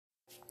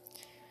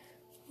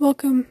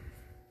Welcome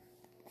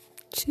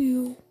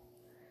to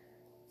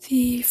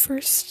the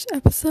first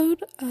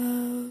episode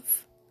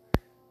of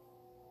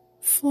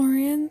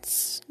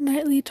Florian's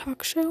nightly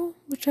talk show,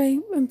 which I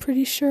am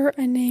pretty sure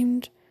I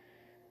named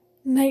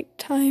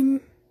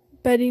Nighttime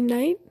Betty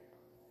Night.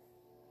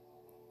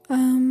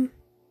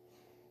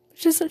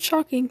 Which isn't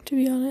shocking, to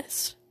be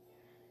honest.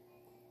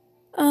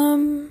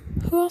 Who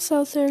else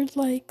out there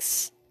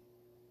likes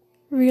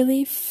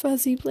really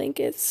fuzzy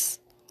blankets?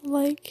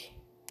 Like,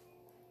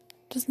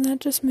 doesn't that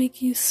just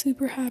make you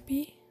super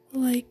happy?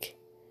 Like,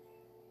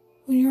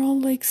 when you're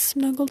all,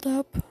 snuggled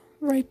up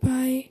right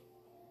by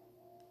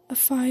a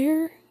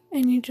fire,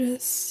 and you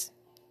just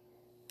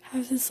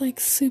have this,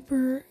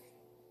 super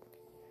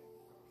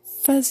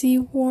fuzzy,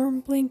 warm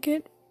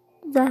blanket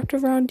wrapped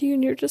around you,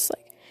 and you're just,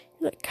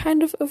 you're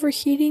kind of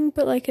overheating,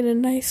 but, in a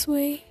nice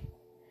way.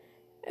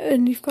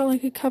 And you've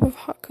got, a cup of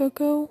hot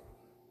cocoa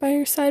by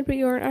your side, but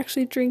you aren't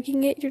actually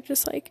drinking it. You're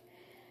just,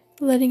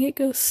 letting it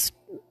go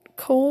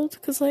cold,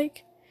 because,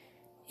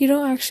 you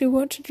don't actually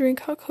want to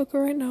drink hot cocoa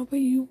right now, but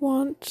you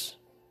want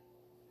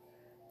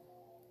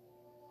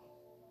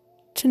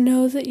to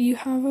know that you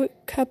have a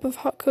cup of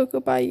hot cocoa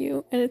by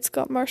you, and it's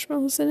got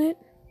marshmallows in it.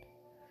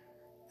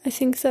 I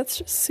think that's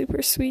just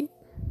super sweet.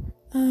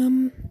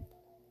 Let's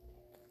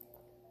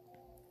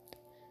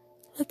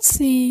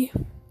see.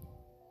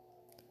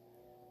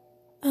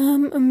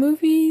 A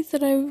movie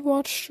that I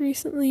watched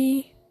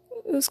recently,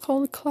 it was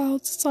called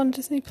Clouds. It's on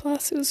Disney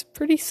Plus. It was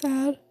pretty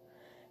sad,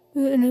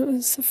 and it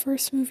was the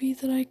first movie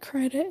that I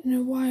cried at in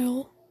a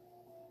while.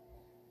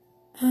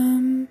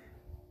 And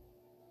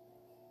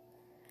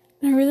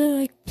I really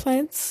like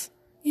plants,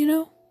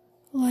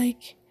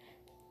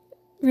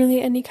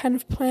 really any kind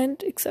of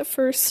plant except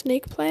for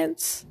snake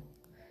plants,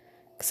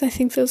 because I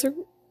think those are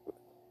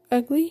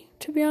ugly,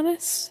 to be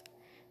honest,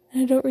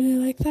 and I don't really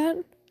like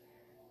that.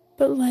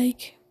 But I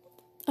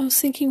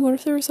was thinking, what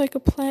if there was a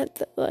plant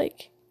that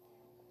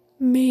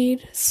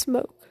made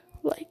smoke,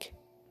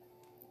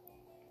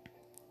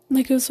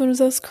 it was one of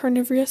those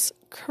carnivorous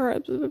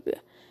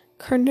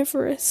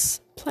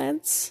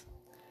plants,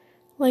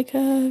 like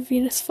a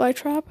Venus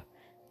flytrap,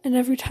 and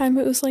every time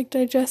it was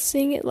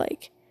digesting, it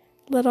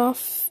let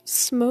off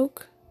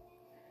smoke,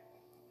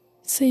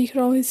 so you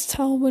could always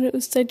tell when it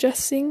was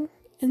digesting.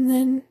 And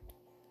then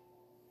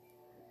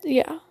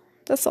yeah,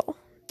 that's all.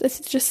 I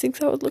just think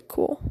that would look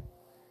cool.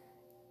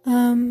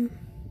 I'm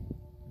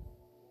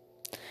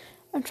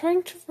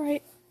trying to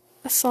write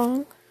a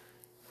song.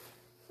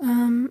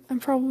 I'm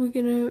probably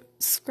gonna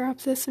scrap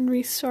this and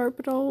restart,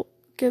 but I'll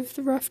give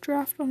the rough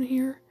draft on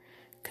here,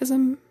 because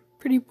I'm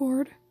pretty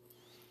bored.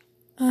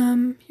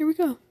 Here we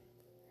go.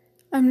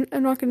 I'm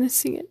not gonna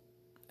sing it.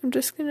 I'm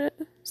just gonna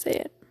say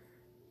it.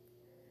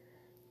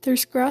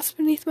 There's grass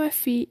beneath my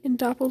feet and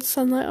dappled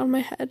sunlight on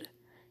my head.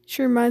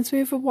 She reminds me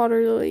of a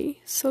water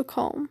lily, so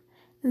calm.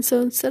 And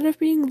so instead of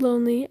being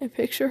lonely, I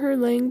picture her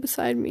laying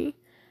beside me.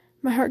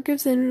 My heart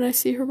gives in when I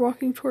see her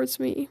walking towards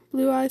me,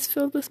 blue eyes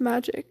filled with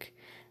magic,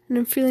 and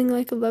I'm feeling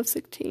like a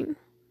lovesick teen.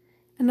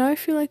 And now I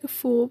feel like a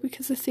fool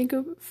because I think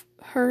of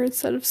her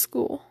instead of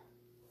school.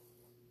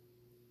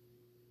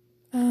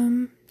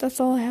 That's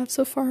all I have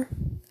so far.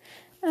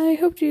 I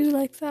hope you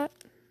liked that.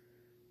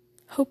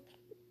 Hope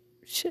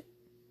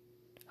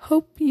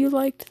you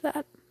liked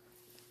that.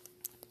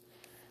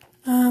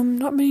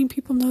 Not many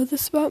people know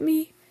this about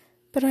me,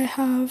 but I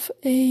have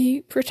a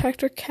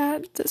protector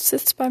cat that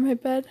sits by my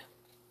bed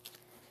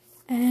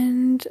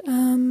and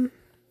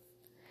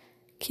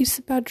keeps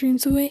the bad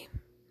dreams away,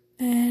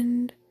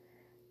 and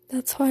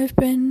that's why I've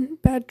been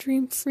bad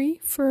dream free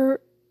for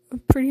a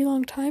pretty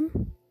long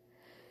time.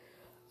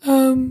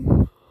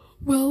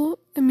 Well,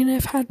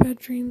 I've had bad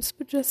dreams,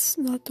 but just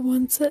not the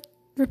ones that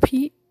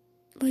repeat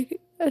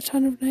a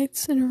ton of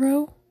nights in a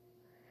row.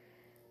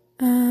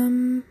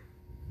 I'm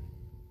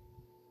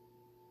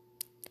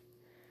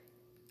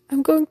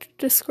going to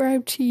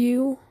describe to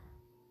you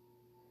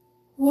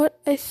what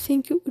I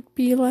think it would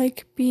be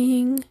like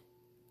being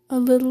a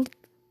little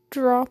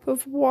drop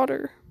of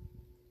water.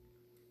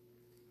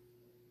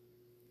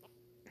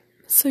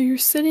 So you're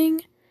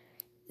sitting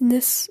in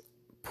this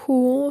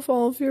pool of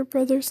all of your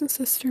brothers and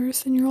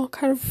sisters, and you're all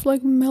kind of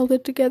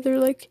melded together,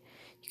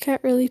 you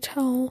can't really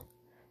tell,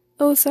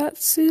 oh, is that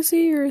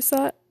Susie or is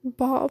that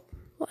Bob?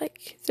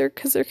 They're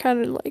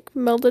kind of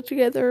melded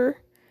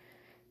together.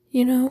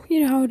 You know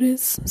how it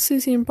is.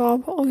 Susie and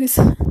Bob always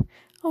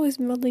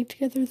melding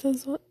together,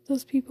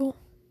 those people,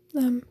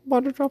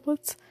 water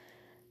droplets.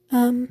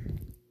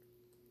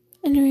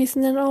 Anyways,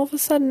 and then all of a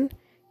sudden,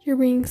 you're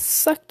being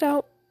sucked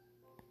out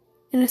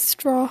in a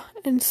straw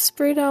and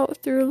sprayed out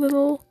through a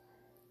little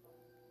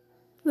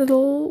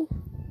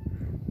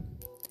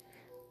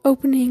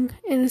opening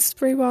in a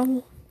spray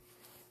bottle.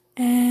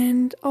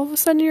 And all of a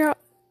sudden,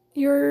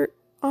 you're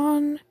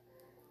on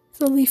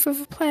the leaf of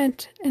a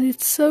plant, and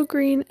it's so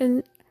green,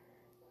 and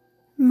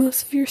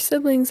most of your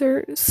siblings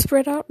are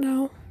spread out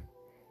now,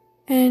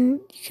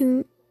 and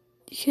you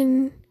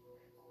can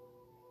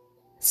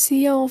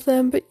see all of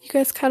them, but you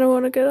guys kind of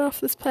want to get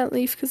off this plant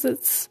leaf because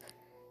it's,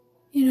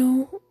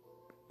 you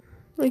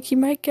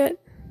might get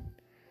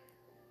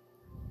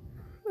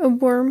a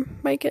worm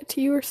might get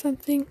to you or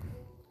something.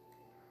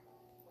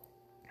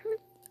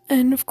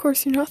 And of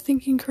course you're not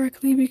thinking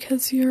correctly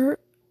because you're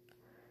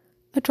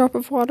a drop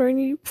of water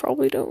and you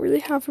probably don't really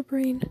have a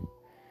brain.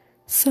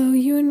 So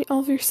you and all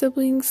of your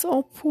siblings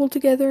all pool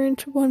together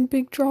into one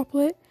big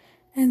droplet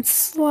and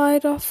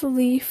slide off the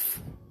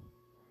leaf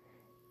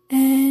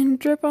and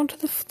drip onto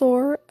the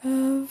floor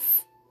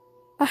of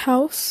a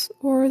house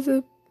or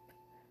the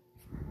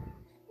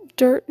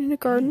dirt in a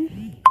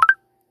garden.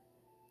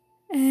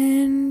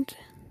 And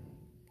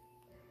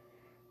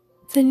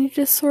then you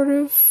just sort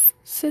of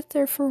sit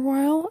there for a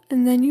while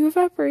and then you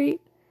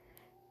evaporate.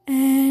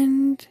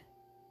 And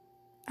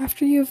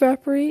after you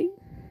evaporate,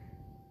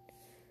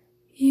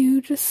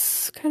 you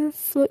just kind of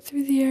float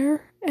through the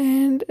air,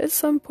 and at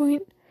some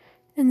point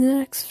in the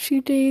next few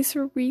days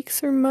or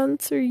weeks or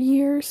months or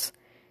years,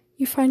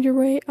 you find your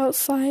way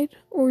outside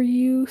or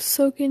you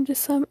soak into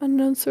some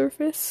unknown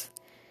surface.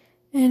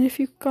 And if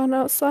you've gone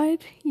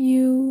outside,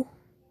 you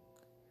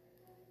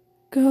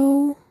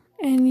go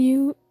and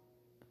you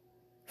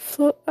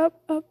float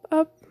up, up,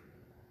 up,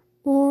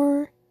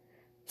 or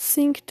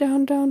sink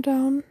down, down,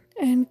 down,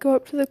 and go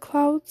up to the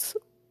clouds,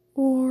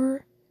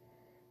 or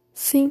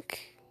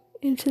sink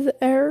into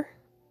the air,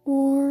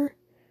 or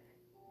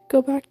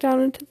go back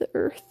down into the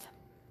earth.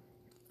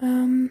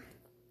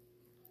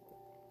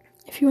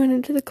 If you went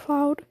into the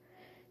cloud,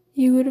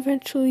 you would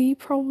eventually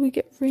probably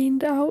get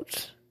rained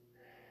out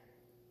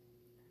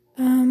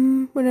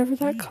whenever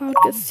that cloud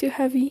gets too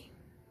heavy.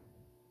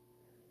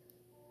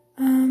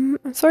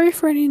 I'm sorry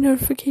for any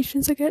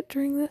notifications I get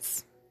during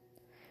this.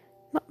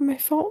 Not my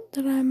fault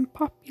that I'm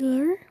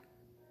popular.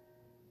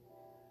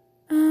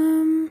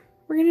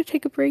 We're gonna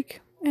take a break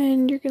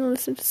and you're gonna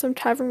listen to some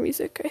tavern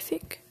music, I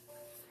think.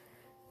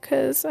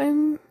 'Cause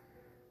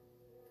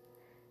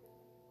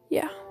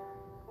yeah.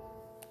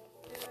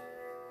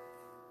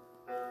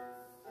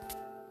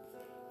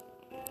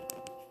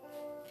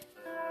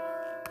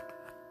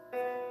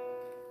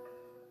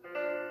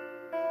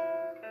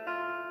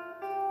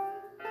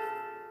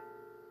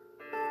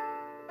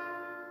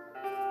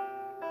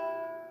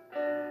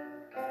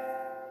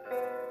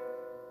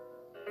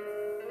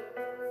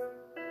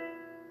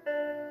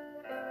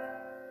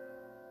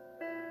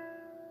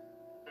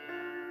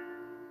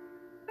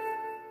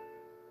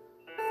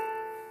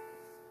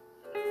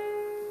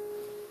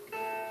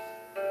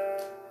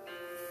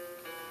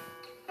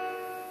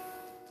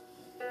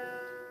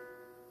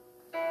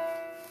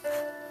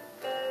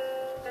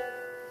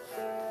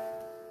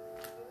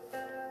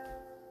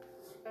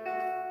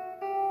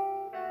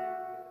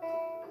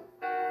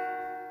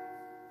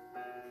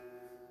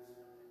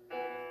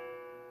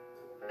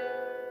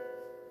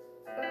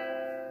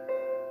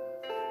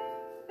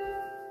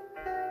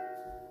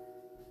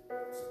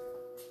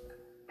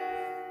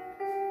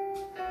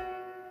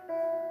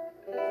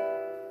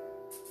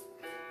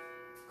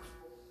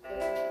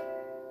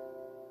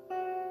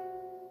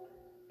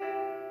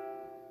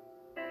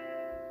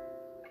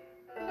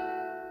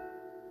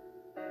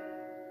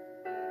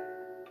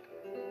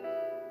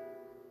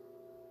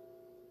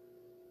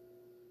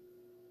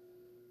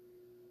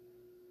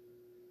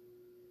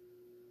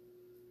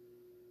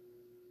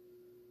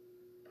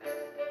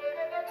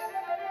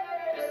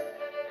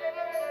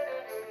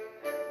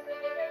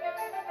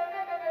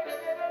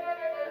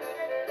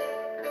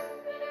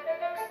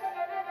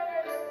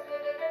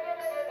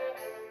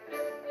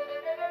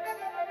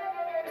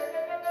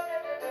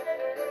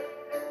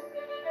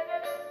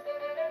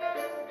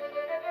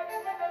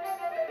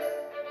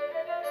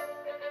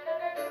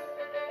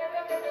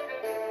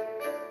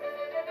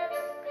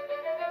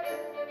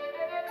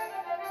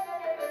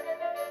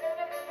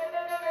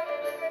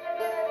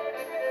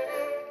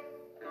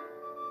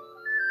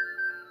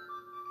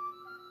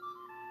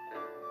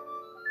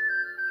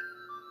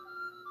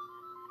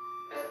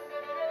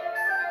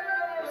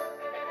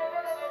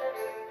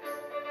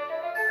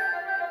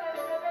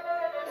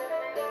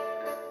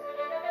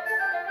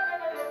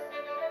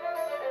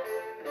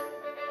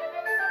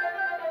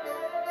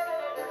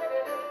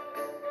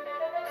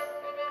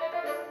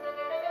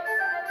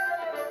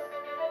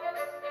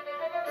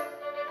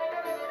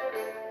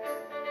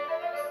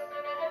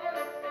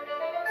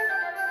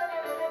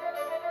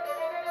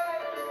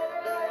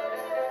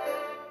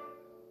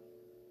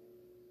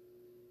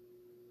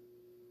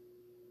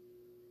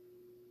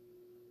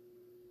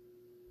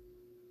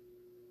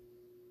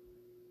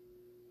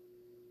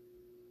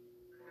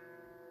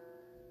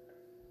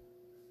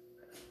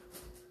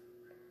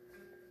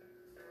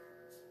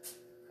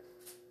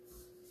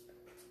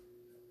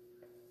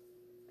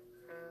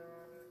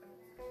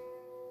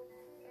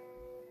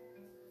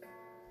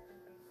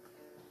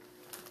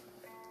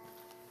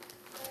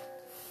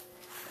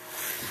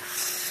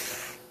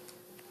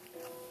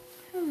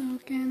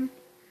 Again.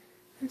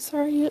 I'm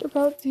sorry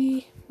about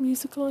the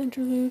musical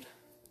interlude,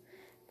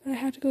 but I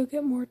had to go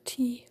get more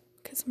tea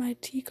because my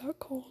tea got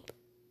cold.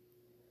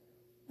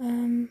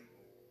 Wow,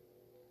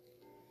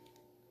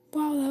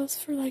 that was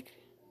for like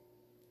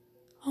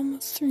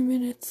almost 3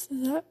 minutes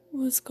that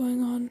was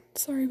going on.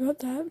 Sorry about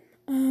that.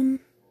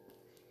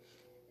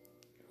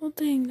 Well,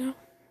 dang, now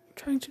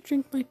trying to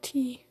drink my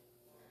tea.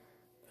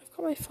 I've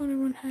got my phone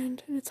in one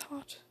hand and it's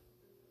hot.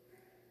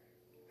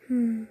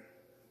 Don't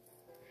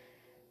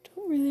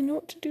really know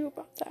what to do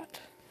about that.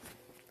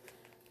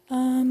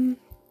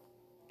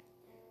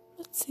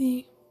 Let's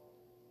see.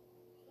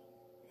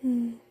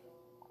 I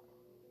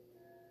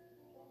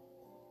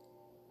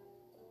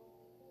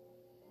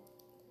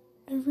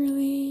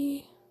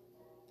really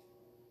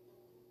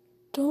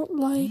don't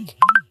like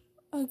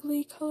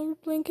ugly colored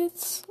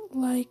blankets,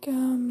 like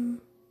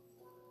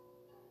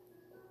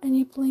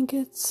any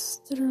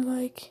blankets that are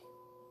like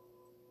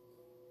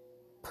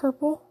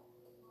purple.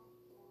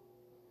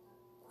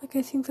 Like,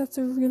 I think that's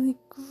a really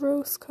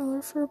gross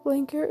color for a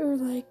blanket, or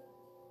like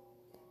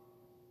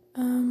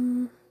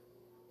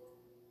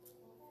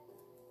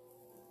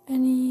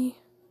any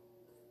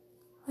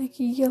like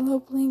yellow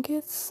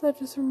blankets. That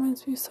just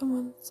reminds me of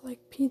someone that's like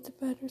peed the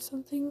bed or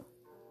something.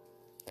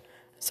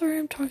 Sorry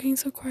I'm talking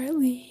so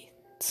quietly.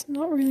 It's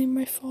not really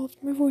my fault.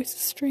 My voice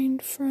is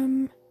strained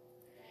from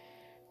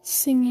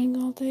singing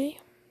all day.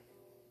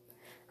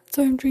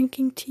 So I'm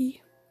drinking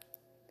tea.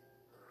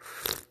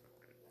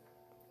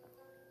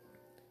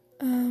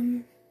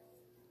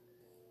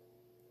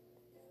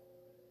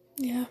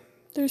 Yeah,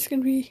 there's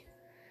gonna be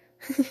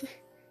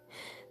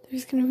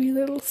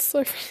little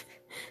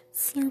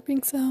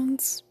slurping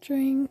sounds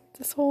during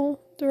the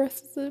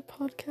rest of the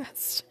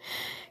podcast,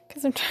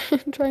 because I'm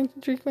trying to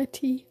drink my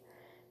tea.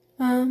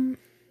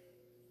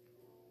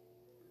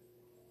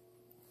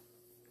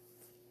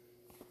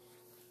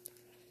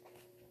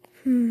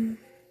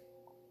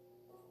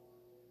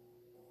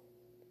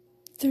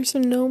 There's a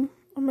gnome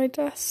on my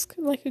desk,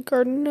 like a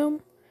garden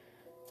gnome,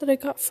 that I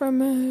got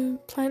from a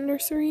plant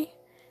nursery,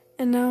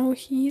 and now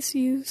he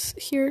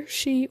or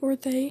she, or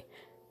they,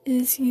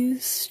 is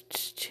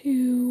used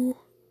to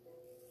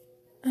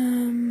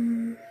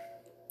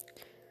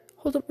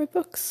hold up my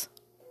books.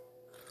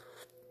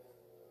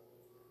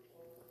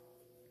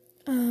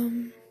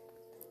 I'm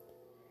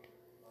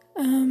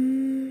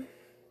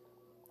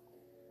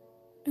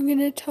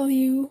gonna tell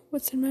you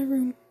what's in my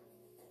room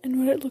and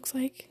what it looks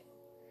like,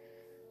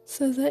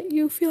 so that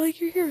you feel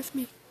like you're here with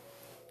me.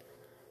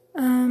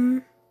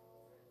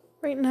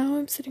 Right now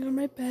I'm sitting on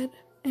my bed,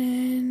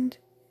 and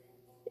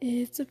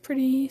it's a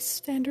pretty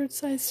standard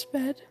sized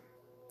bed.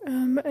 I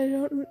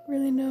don't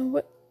really know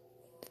what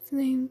it's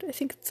named. I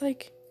think it's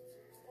like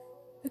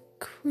a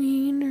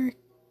queen or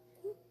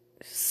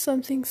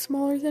something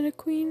smaller than a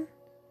queen.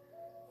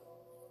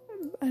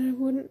 I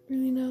wouldn't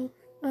really know.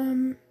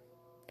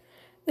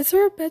 Is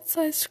there a bed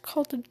size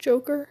called a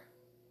joker?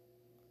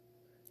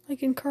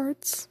 Like in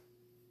cards?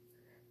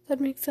 That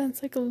makes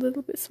sense, like a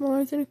little bit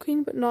smaller than a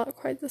queen, but not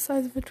quite the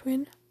size of a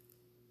twin.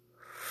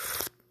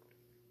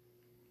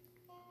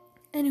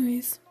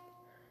 Anyways,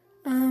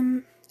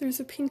 there's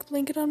a pink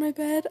blanket on my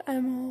bed.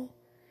 I'm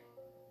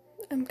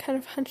kind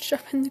of hunched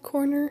up in the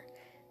corner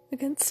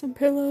against some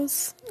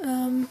pillows.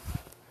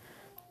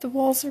 The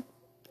walls are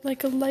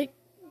like a light,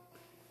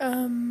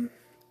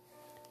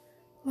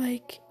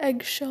 like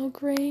eggshell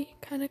gray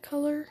kind of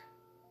color.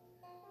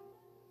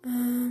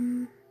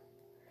 I've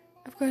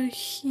got a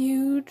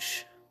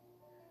huge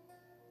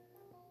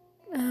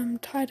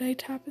tie-dye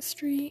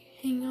tapestry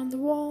hanging on the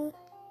wall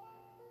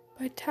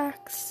by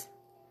tacks,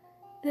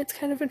 and it's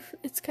kind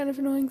of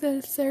annoying that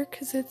it's there,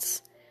 because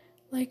it's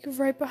like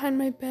right behind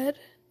my bed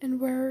and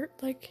where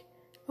like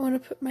I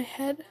want to put my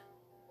head.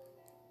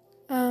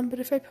 But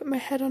if I put my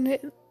head on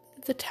it,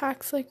 the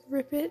tacks like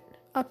rip it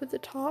up at the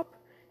top,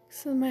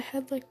 so my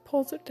head like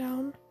pulls it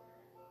down.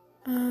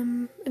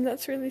 And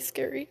that's really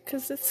scary,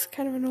 because it's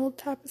kind of an old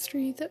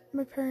tapestry that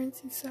my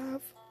parents used to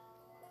have.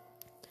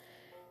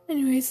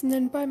 Anyways, and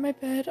then by my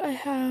bed I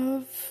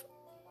have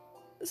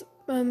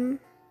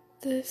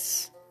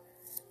this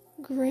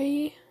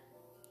gray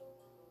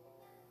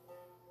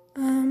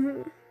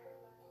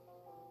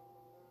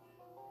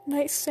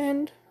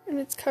nightstand, and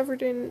it's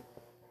covered in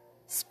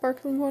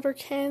sparkling water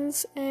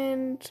cans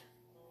and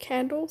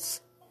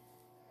candles.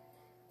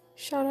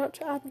 Shout out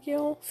to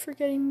Abigail for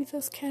getting me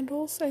those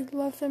candles. I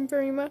love them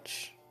very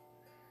much.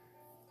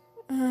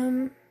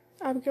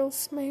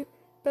 Abigail's my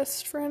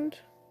best friend,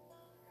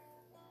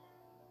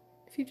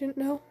 if you didn't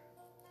know.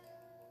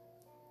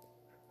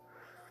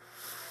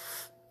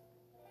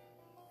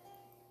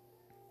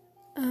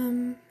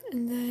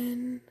 And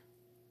then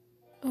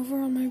over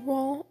on my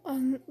wall,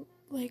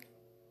 like,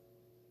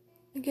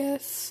 I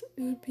guess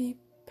it would be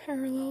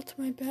parallel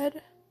to my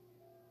bed,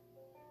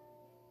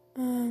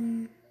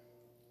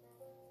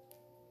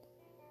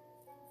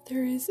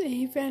 there is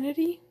a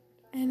vanity,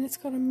 and it's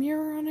got a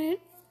mirror on it,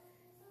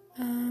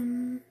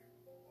 and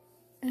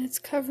it's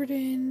covered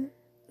in,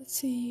 let's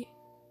see,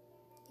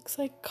 looks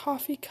like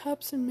coffee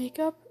cups and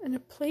makeup and a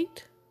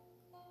plate.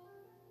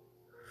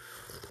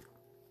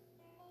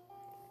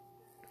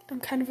 I'm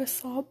kind of a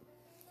slob.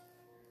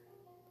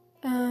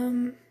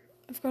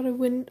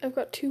 I've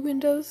got two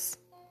windows.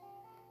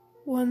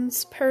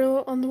 One's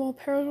parallel on the wall,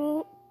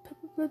 parallel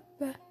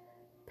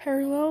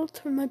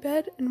to my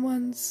bed, and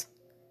one's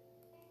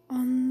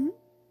on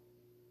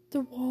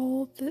the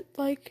wall that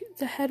like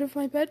the head of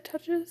my bed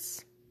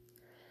touches.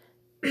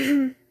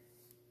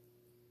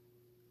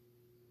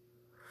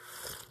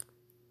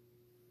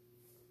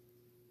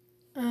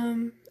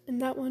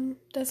 And that one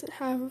doesn't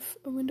have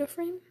a window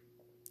frame,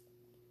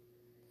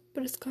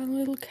 but it's got a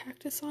little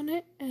cactus on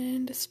it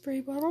and a spray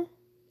bottle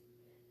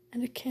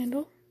and a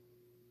candle.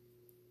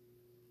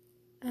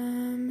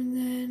 And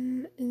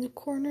then in the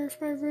corner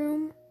of my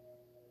room,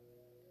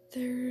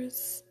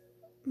 there's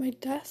my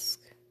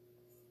desk,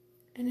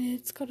 and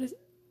it's got a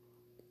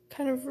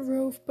kind of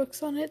row of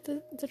books on it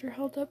that are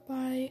held up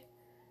by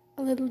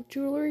a little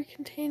jewelry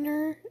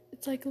container.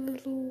 It's like a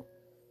little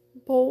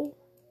bowl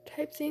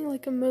type thing,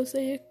 like a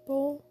mosaic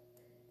bowl.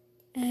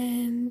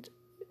 And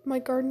my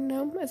garden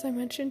gnome, as I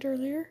mentioned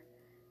earlier.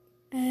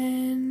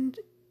 And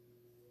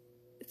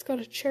it's got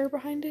a chair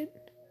behind it.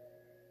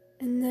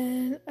 And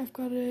then I've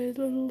got a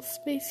little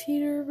space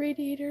heater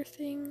radiator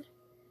thing.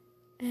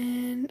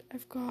 And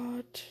I've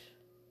got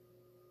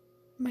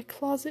my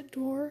closet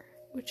door,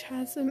 which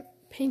has a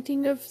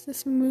painting of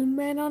this moon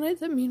man on it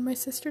that me and my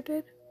sister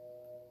did.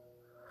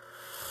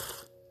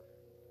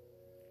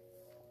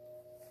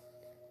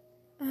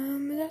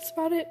 And that's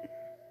about it.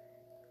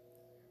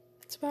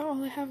 That's about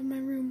all I have in my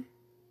room.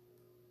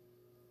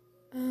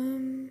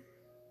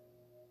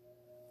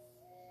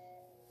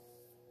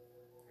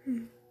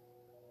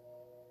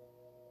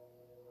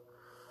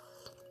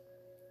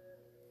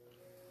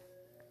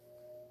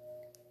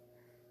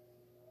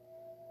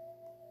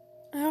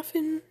 I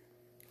often,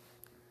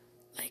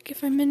 like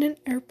if I'm in an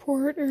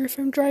airport or if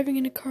I'm driving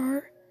in a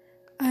car,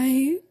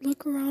 I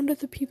look around at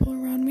the people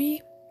around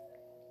me,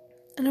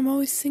 and I'm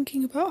always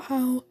thinking about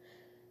how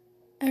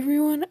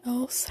everyone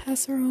else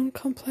has their own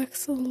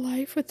complex little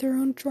life with their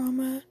own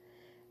drama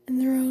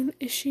and their own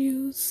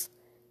issues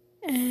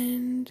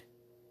and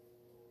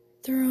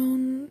their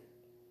own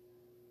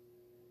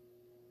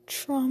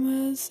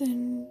traumas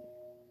and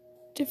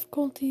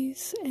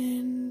difficulties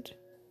and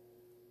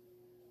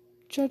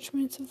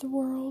judgments of the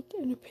world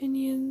and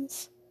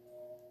opinions,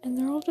 and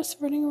they're all just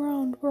running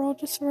around. We're all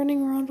just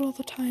running around all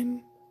the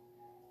time,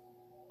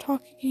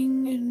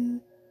 talking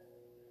and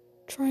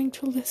trying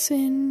to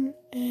listen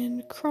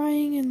and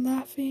crying and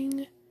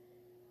laughing,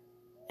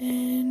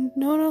 and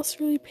no one else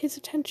really pays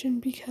attention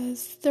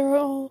because they're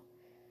all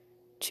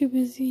too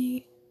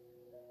busy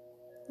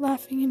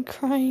laughing and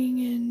crying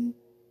and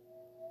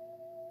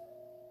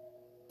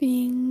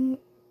being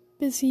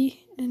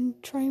busy and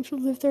trying to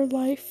live their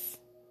life.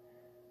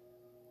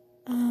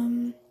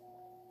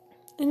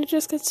 And it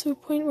just gets to a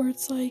point where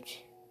it's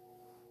like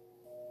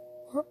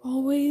we're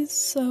always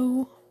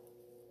so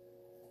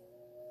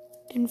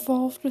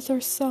involved with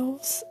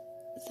ourselves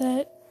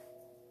that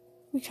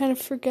we kind of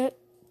forget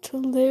to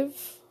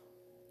live,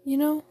 you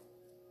know?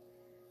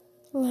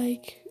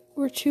 Like,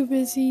 we're too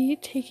busy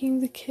taking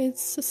the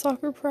kids to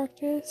soccer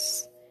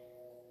practice,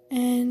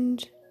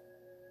 and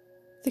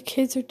the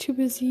kids are too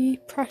busy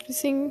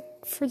practicing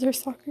for their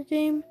soccer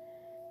game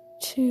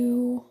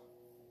to,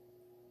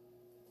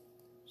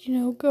 you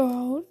know, go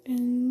out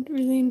and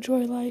really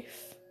enjoy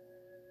life.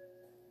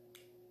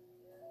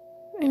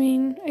 I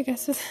mean, I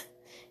guess if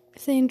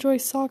they enjoy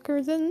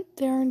soccer, then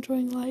they are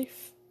enjoying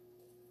life.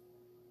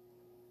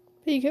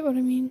 But you get what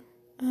I mean.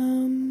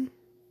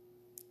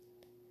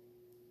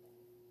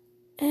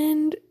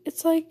 And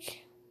it's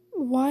like,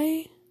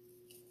 why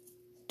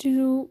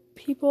do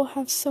people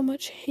have so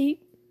much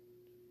hate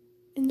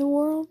in the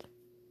world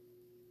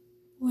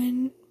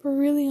when we're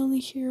really only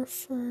here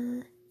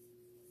for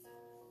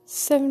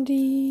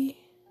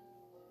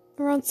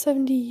around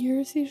 70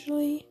 years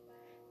usually,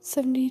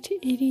 70 to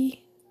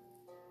 80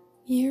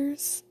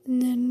 years,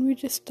 and then we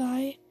just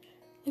die?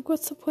 Like,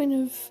 what's the point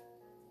of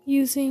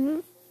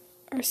using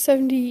our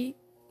 70,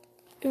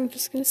 I'm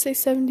just gonna say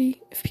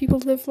 70, if people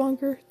live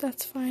longer,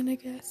 that's fine, I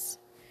guess.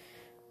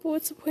 But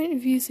what's the point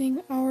of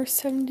using our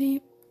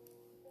 70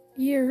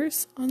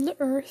 years on the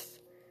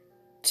earth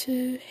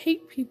to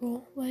hate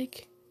people?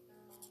 Like,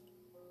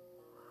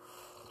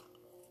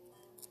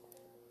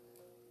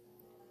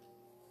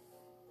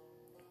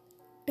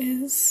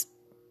 is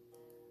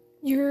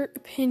your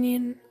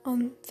opinion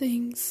on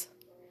things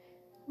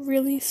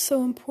really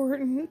so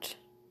important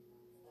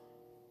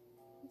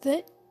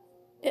that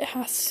it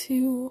has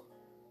to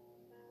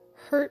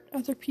hurt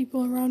other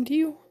people around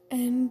you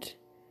and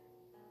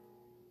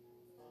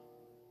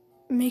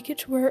make it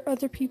to where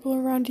other people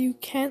around you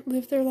can't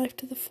live their life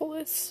to the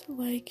fullest?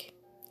 Like,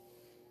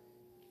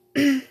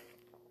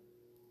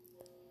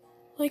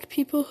 like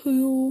people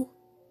who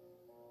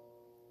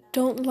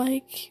don't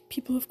like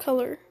people of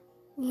color.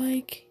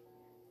 Like,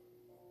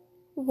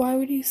 why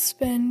would you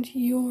spend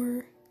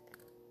your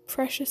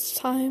precious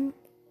time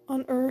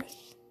on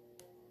earth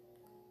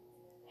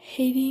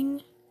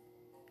hating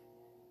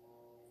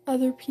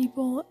other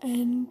people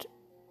and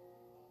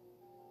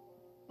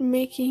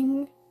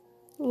making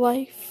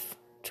life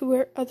to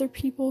where other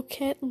people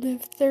can't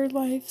live their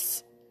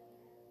lives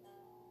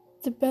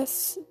the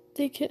best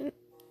they can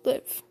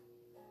live?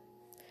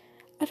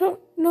 I don't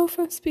know if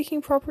I'm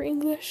speaking proper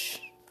English.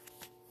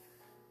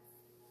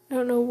 I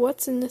don't know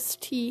what's in this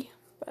tea,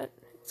 but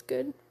it's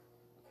good.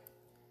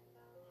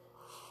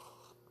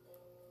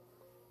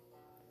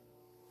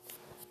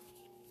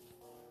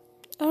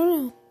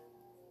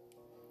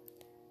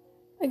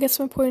 I guess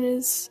my point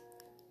is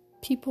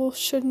people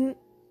shouldn't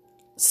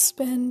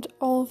spend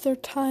all of their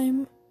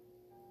time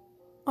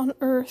on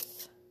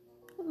Earth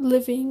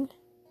living,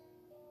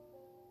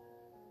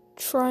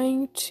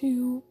 trying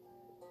to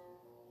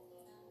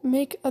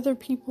make other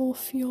people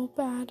feel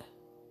bad.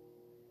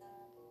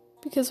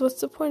 Because what's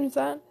the point of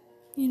that?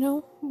 You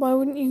know? Why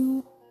wouldn't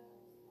you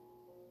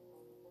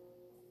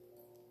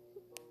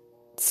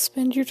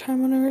spend your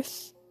time on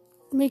Earth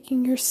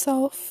making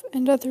yourself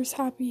and others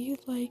happy?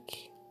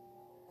 Like,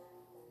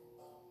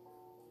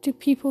 do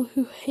people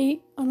who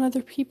hate on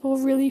other people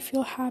really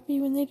feel happy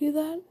when they do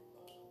that?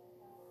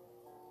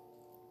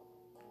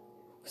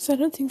 Because I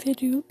don't think they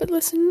do. But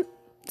listen,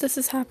 this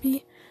is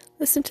happy.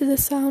 Listen to the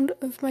sound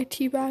of my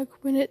tea bag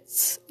when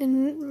it's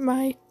in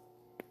my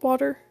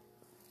water.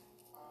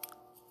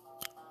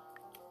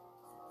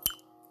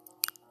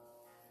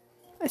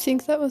 I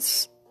think that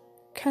was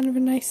kind of a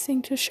nice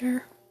thing to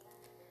share.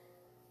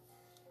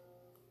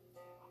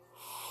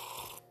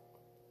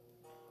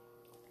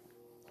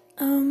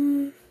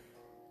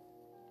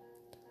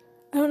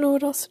 I don't know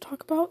what else to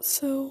talk about,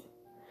 so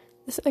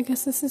I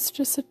guess this is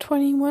just a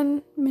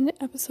 21-minute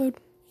episode.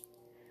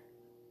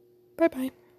 Bye-bye.